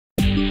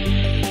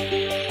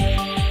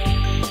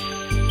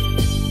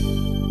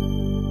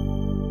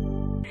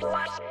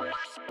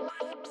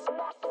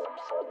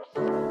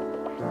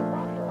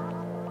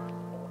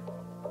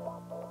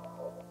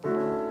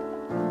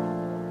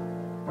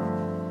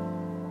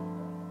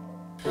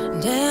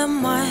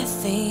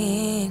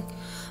think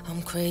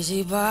I'm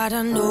crazy, but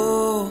I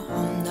know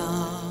I'm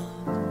not.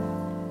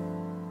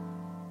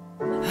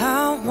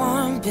 I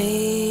wanna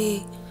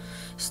be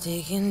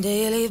sticking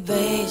daily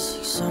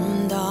basics,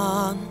 I'm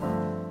done.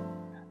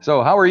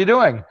 So how are you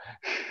doing?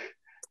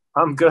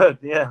 I'm good,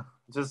 yeah.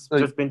 Just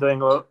been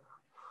doing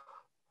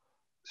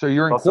So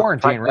you're in lots of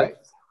quarantine, right?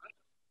 practice.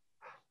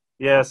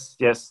 Yes.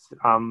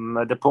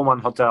 At the Pullman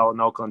Hotel in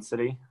Auckland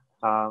City.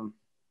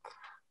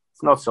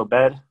 It's not so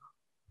bad.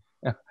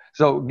 Yeah.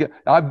 So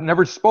I've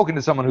never spoken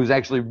to someone who's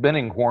actually been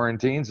in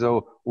quarantine.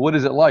 So what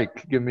is it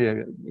like? Give me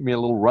a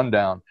little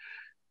rundown.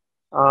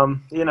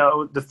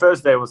 The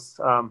first day was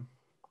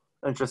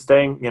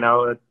interesting.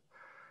 You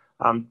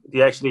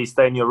actually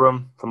stay in your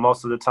room for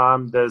most of the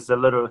time. There's a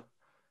little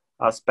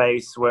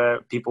space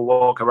where people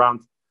walk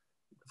around,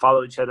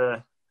 follow each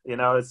other.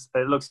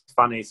 It looks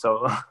funny.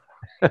 So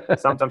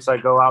sometimes I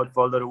go out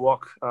for a little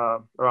walk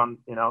around.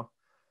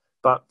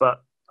 But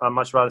I'd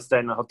much rather stay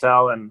in a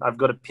hotel. And I've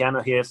got a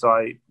piano here, so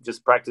I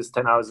just practice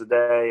 10 hours a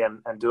day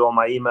and do all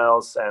my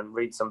emails and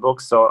read some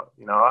books. So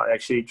I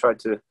actually try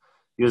to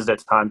use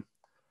that time.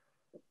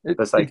 It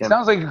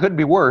sounds like it could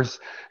be worse.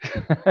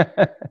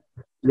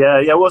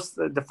 Yeah, it was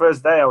the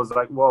first day. I was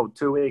like, whoa,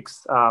 2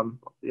 weeks. I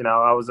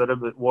was a little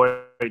bit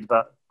worried,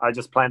 but I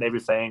just planned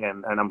everything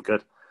and I'm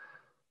good.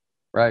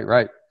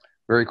 Right.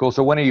 Very cool.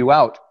 So when are you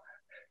out?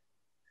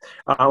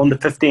 On the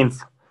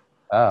 15th.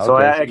 Oh,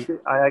 okay. So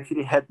I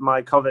actually had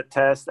my COVID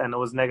test and it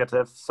was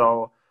negative.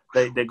 So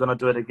they're going to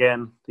do it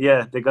again.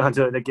 Yeah, they're going to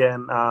do it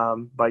again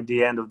by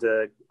the end of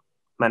the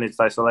managed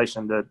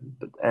isolation, the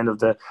end of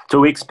the 2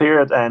 weeks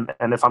period. And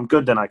if I'm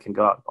good, then I can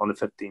go out on the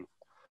 15th.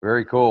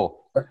 Very cool.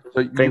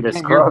 So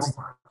fingers crossed.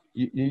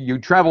 You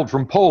traveled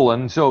from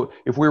Poland. So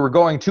if we were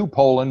going to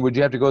Poland, would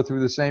you have to go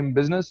through the same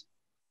business?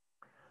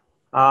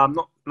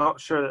 Not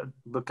sure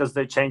because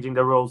they're changing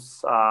the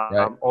rules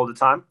Right. all the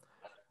time.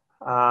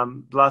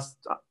 Last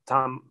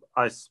time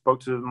I spoke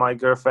to my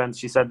girlfriend,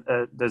 she said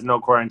there's no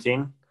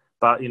quarantine,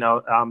 but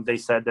they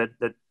said that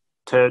the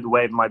third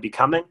wave might be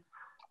coming.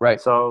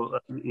 Right. So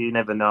you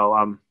never know.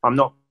 I'm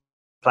not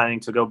planning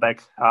to go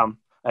back.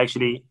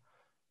 Actually,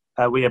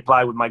 we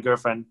applied with my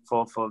girlfriend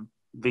for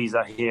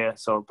visa here,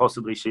 so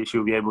possibly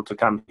she'll be able to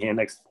come here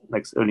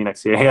early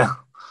next year. Yeah.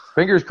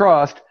 Fingers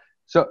crossed.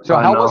 So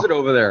how was it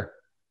over there?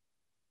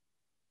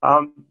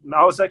 I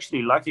was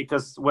actually lucky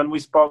because when we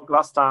spoke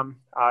last time,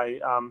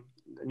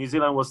 New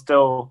Zealand was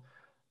still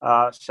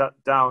shut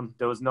down.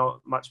 There was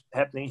not much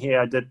happening here.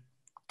 I did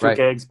two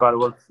gigs, but it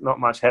was not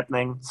much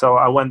happening. So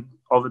I went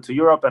over to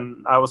Europe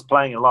and I was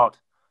playing a lot.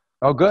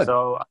 Oh, good.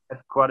 So I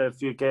had quite a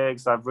few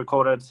gigs. I've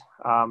recorded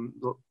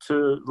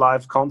 2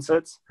 live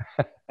concerts,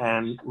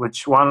 and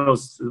which one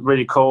was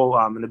really cool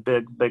in a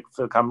big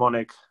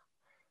Philharmonic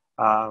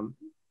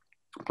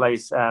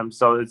place.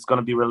 So it's going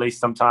to be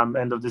released sometime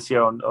end of this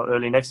year or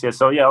early next year.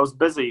 So yeah, I was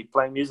busy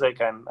playing music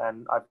and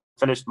I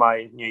finished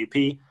my new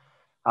EP.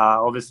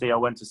 Obviously, I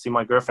went to see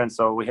my girlfriend,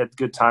 so we had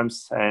good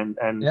times and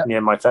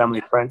my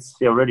family, friends.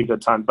 Yeah, really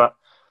good time. But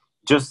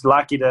just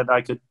lucky that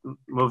I could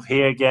move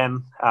here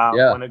again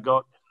when it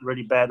got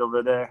really bad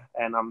over there,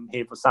 and I'm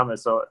here for summer.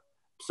 So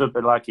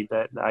super lucky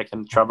that I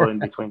can travel in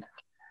between.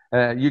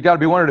 You got to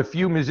be one of the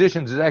few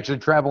musicians that's actually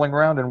traveling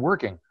around and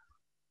working.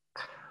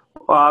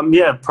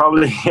 Yeah,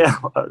 probably. Yeah,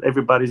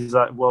 everybody's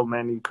like, "Well,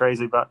 man, you're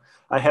crazy," but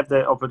I have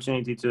the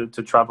opportunity to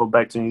travel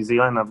back to New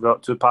Zealand. I've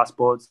got 2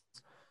 passports,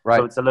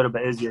 so it's a little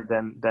bit easier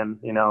than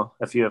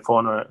if you're a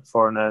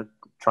foreigner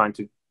trying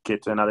to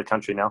get to another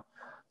country now.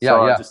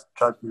 I just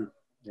try to.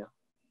 Yeah,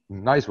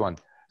 nice one.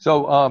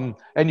 So,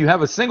 and you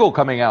have a single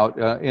coming out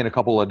in a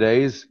couple of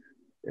days.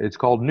 It's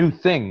called New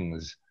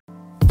Things.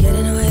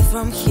 Getting away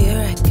from here,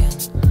 I can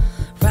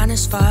run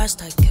as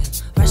fast I can.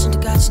 Rushing to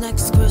God's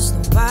next cruise,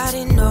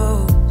 nobody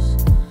knows.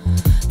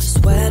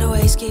 Just where the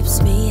waves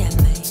keeps me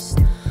amazed.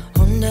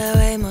 On the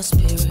way my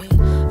spirit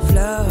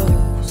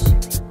flows.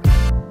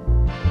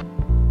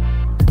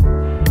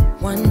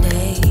 One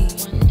day,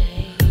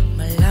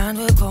 my land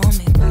will call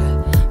me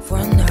back.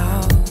 For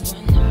now,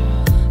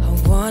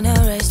 I wanna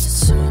raise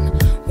the sun.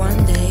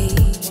 One day,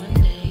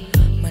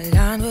 my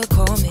land will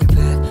call me back.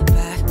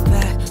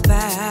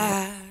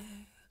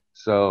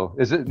 So,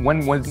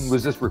 when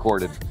was this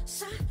recorded?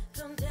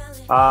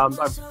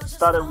 I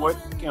started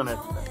working on it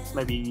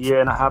maybe a year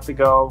and a half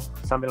ago,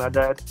 something like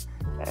that.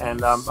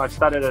 And I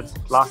started it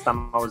last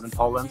time I was in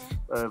Poland.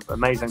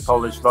 Amazing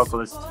Polish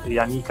vocalist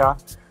Janika,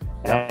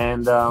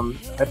 and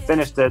I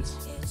finished it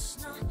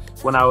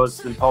when I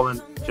was in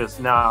Poland just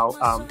now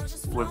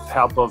with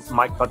help of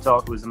Mike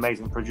Patok, who's an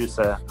amazing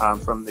producer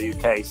from the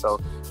UK. So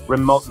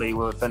remotely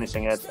we were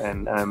finishing it,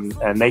 and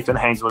Nathan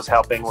Haynes was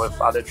helping with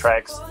other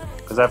tracks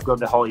because I've got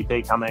the whole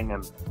EP coming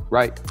and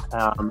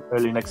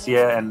early next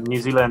year. And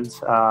New Zealand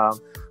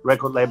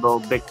record label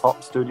Big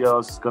Pop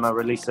Studios gonna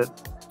release it.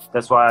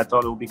 That's why I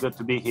thought it would be good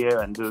to be here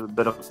and do a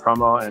bit of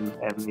promo and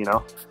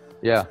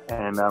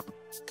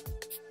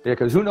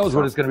because who knows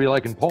what it's going to be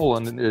like in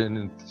Poland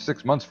in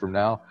 6 months from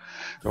now,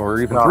 or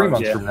even 3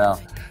 months from now.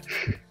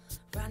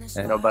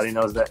 And nobody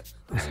knows that.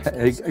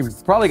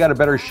 You've probably got a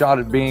better shot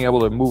at being able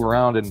to move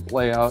around and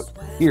play out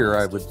here,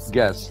 I would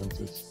guess,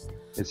 since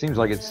it seems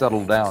like it's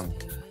settled down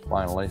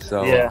finally.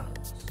 So Yeah.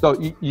 So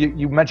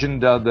you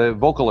mentioned the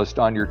vocalist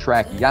on your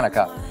track,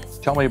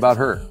 Yannicka. Tell me about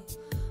her.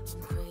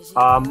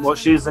 Well,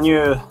 she's a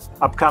new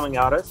upcoming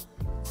artist.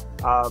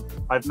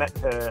 I've met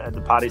her at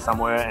the party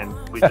somewhere, and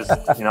we just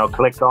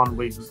clicked on.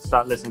 We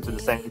start listening to the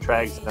same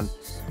tracks,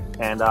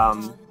 and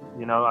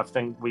I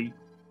think we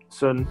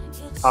soon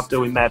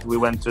after we met, we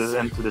went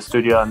into the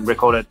studio and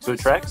recorded 2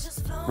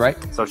 tracks. Right.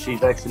 So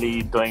she's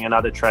actually doing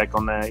another track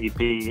on the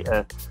EP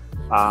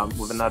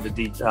with another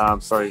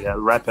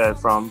rapper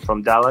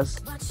from Dallas.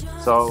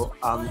 So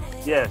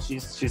yeah,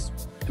 she's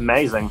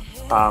amazing,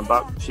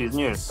 but she's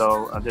new,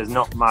 so there's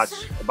not much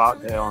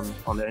about her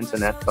on the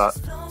internet, but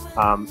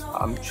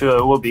I'm sure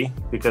it will be,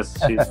 because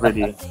she's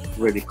really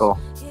really cool.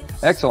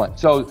 Excellent.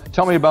 So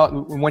tell me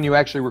about when you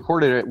actually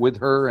recorded it with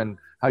her and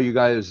how you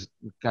guys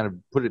kind of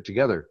put it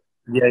together.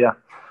 Yeah.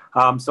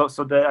 So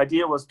the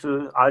idea was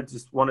I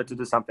just wanted to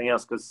do something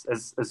else, because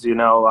as you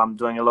know, I'm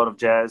doing a lot of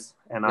jazz,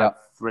 and I've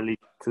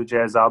released 2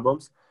 jazz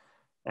albums,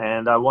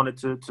 and I wanted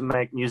to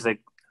make music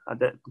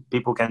that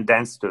people can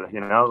dance to,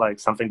 like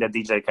something that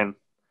DJ can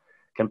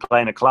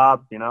play in a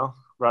club,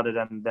 rather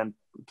than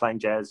playing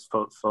jazz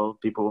for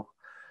people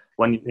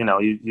when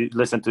you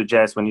listen to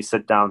jazz when you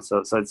sit down.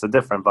 So it's a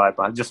different vibe.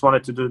 I just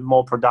wanted to do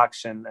more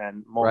production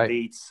and more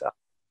beats,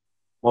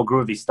 more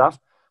groovy stuff,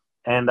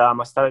 and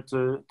I started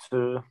to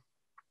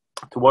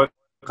work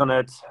on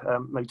it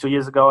like 2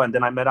 years ago, and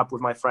then I met up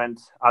with my friend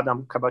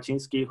Adam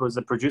Kabaczynski, who's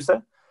a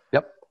producer.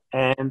 Yep.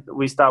 And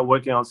we started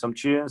working on some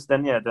tunes.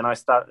 Then I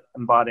started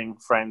inviting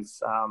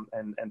friends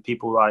and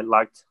people I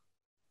liked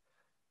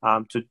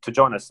to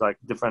join us, like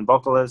different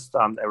vocalists,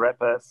 a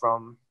rapper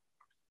from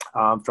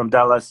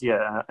Dallas,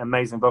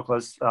 amazing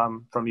vocalist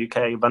from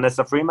UK,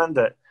 Vanessa Freeman,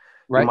 that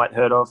you might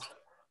heard of.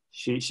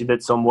 She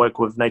did some work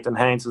with Nathan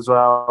Haynes as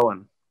well,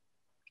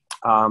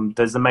 and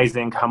there's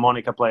amazing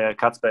harmonica player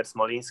Kacper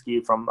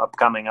Smolinski from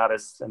upcoming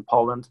artists in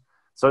Poland.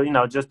 So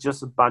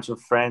just a bunch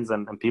of friends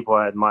and people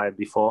I admired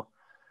before.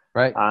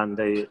 Right. And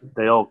they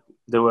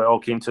were all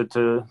keen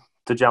to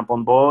jump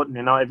on board.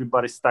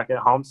 Everybody's stuck at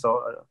home,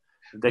 so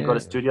they got a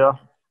studio.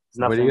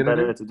 There's nothing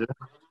better to do.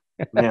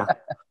 Yeah.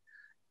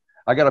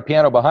 I got a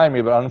piano behind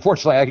me, but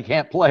unfortunately I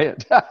can't play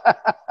it.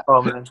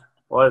 Oh man,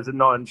 why is it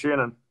not in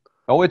tuning?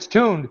 Oh, it's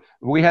tuned.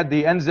 We had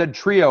the NZ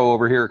Trio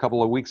over here a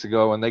couple of weeks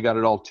ago, and they got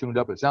it all tuned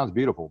up. It sounds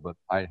beautiful, but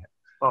I've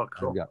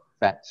got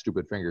fat,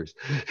 stupid fingers.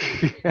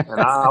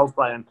 And I'll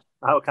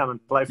come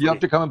and play for you. You have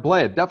to come and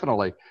play it,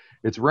 definitely.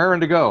 It's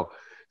raring to go.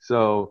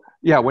 So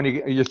yeah, when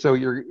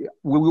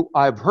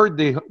I've heard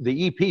the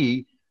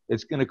EP.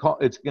 It's going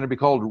to be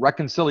called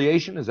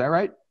Reconciliation. Is that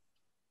right?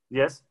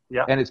 Yes.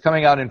 Yeah. And it's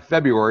coming out in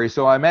February.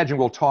 So I imagine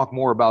we'll talk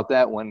more about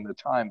that when the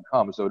time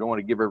comes. So I don't want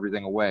to give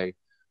everything away.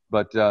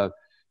 But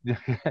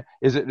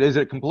is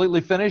it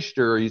completely finished,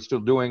 or are you still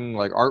doing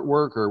like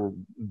artwork or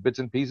bits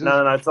and pieces?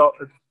 No.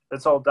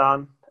 It's all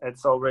done.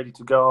 It's all ready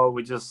to go.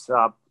 We just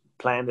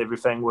planned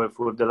everything with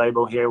the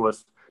label here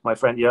with my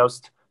friend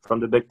Joost from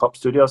the Big Pop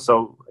Studio.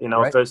 So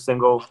first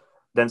single,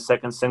 then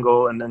second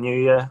single in the new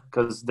year,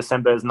 because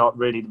December is not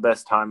really the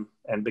best time,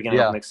 and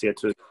beginning of next year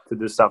to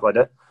do stuff like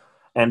that.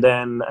 And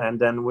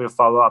then we'll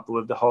follow up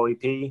with the whole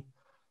EP.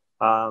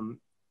 The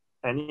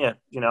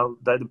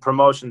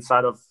promotion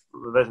side of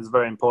this is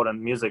very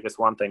important. Music is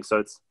one thing, so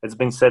it's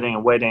been sitting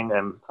and waiting,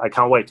 and I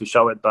can't wait to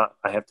show it, but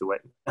I have to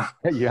wait.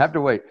 You have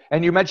to wait.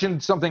 And you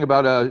mentioned something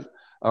about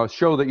a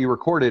show that you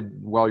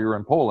recorded while you were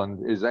in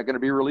Poland. Is that going to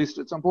be released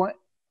at some point?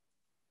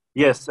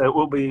 Yes, it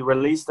will be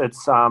released.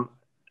 It's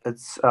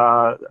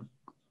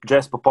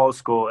Jazz po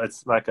Polsku.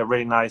 It's like a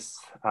really nice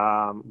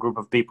group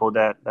of people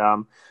that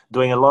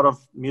doing a lot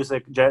of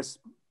jazz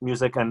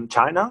music in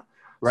China.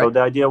 Right. So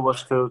the idea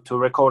was to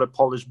record a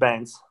Polish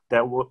bands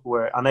that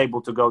were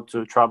unable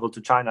to travel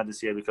to China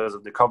this year because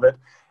of the COVID,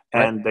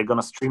 and they're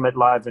gonna stream it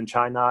live in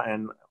China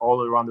and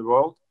all around the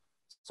world.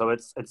 So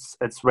it's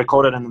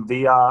recorded in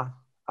VR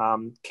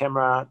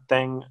camera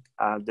thing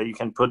that you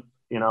can put,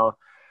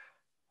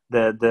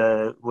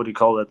 the what do you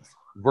call it?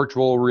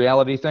 Virtual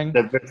reality thing.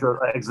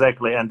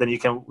 Exactly, and then you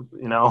can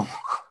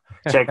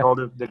check all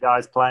the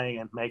guys playing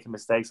and making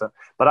mistakes.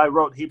 But I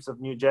wrote heaps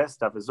of new jazz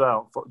stuff as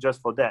well,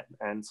 just for that,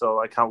 and so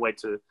I can't wait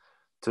to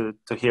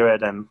hear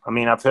it. And I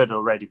mean, I've heard it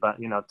already, but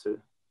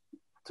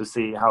to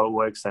see how it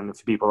works and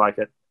if people like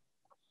it.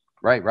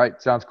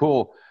 Right. Sounds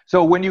cool.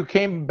 So when you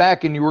came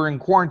back and you were in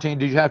quarantine,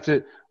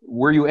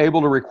 were you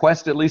able to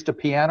request at least a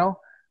piano?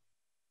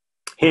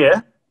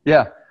 Here?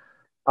 Yeah.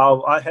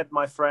 Oh, I had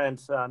my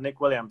friend Nick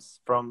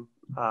Williams from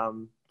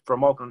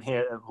Auckland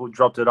here who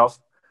dropped it off.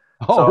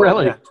 Oh, so,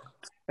 really? Yeah,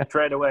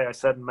 straight away, I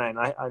said, "Man,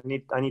 I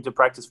need to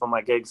practice for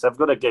my gigs. I've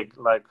got a gig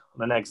like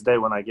the next day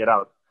when I get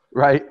out.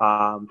 Right.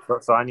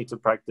 So I need to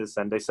practice."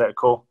 And they said,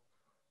 "Cool."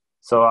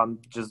 So I'm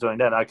just doing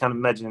that. I can't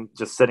imagine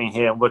just sitting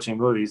here and watching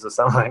movies or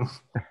something.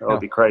 That would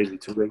be crazy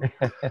too big.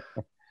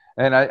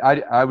 And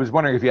I was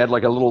wondering if you had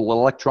like a little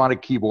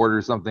electronic keyboard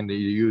or something that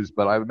you use,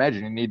 but I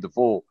imagine you need the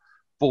full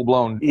full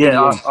blown. Yeah,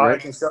 88s, I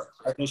right?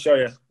 I can show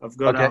you. I've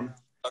got Okay.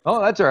 Oh,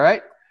 that's all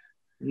right.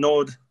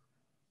 Node.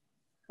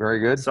 Very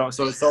good. So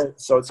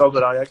it's all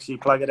good. I actually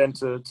plug it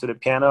into the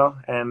piano,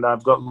 and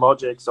I've got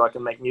Logic, so I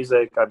can make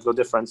music. I've got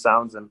different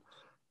sounds, and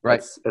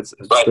Right. It's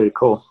pretty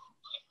cool.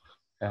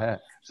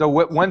 So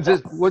when's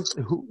this?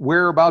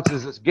 Whereabouts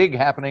is this gig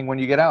happening when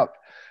you get out?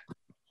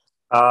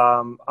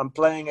 I'm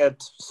playing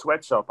at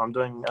Sweatshop. I'm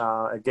doing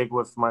a gig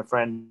with my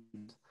friend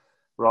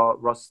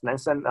Ross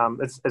Nansen.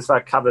 It's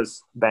like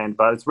covers band,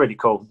 but it's really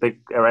cool.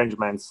 Big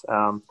arrangements.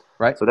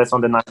 Right. So that's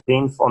on the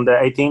 19th. On the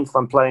 18th,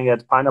 I'm playing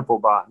at Pineapple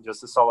Bar,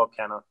 just a solo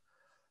piano.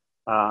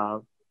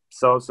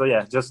 So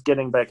yeah, just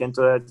getting back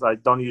into it. I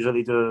don't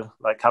usually do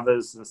like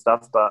covers and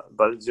stuff, but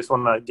just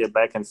want to get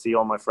back and see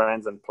all my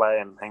friends and play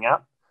and hang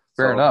out.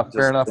 Fair enough.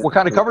 What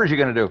kind of covers are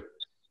you going to do?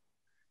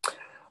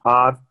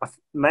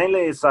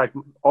 Mainly it's like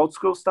old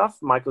school stuff,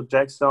 Michael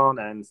Jackson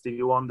and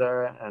Stevie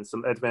Wonder and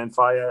some Earth, Wind &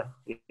 Fire,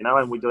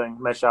 and we're doing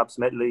mashups,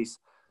 medleys.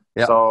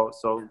 Yeah.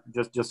 So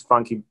just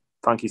funky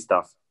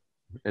stuff.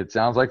 It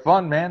sounds like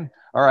fun, man.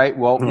 All right.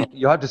 Well,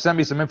 you'll have to send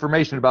me some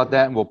information about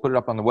that, and we'll put it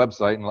up on the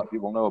website and let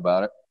people know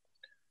about it.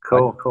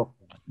 Cool.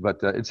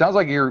 But it sounds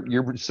like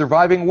you're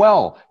surviving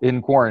well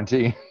in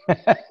quarantine.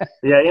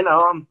 Yeah,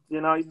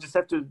 you just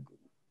have to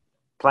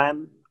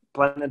plan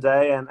a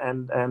day, and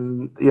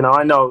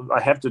I know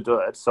I have to do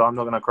it, so I'm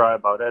not gonna cry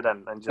about it,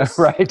 and just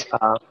right.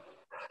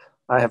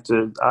 I have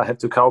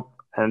to cope,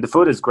 and the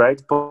food is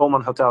great.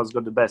 Pullman Hotel's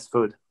got the best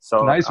food.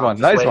 So nice one.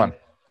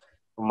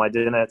 For my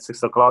dinner at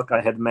 6 o'clock,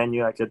 I had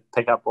menu. I could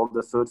pick up all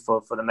the food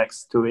for the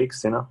next 2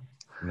 weeks.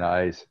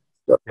 Nice.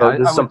 So yeah, I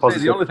would say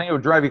the only thing that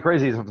would drive you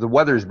crazy is if the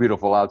weather's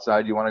beautiful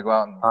outside. You want to go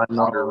out and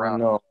wander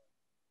around.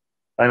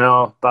 I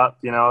know, but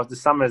the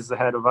summer is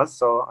ahead of us,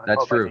 so I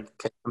hope true. I can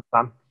get some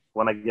sun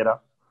when I get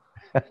up.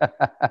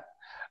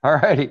 All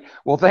righty.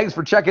 Well, thanks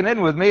for checking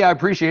in with me. I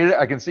appreciate it.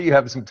 I can see you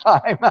have some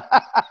time.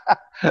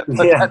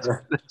 Yeah.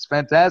 That's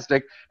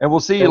fantastic. And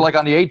we'll see you like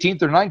on the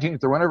 18th or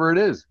 19th or whenever it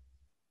is.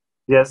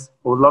 Yes,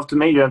 we'd love to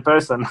meet you in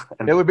person.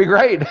 It would be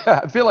great.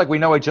 I feel like we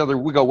know each other.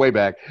 We go way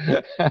back.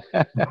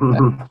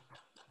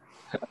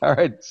 All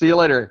right. See you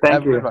later.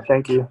 Thank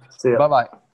you. See you. Bye-bye.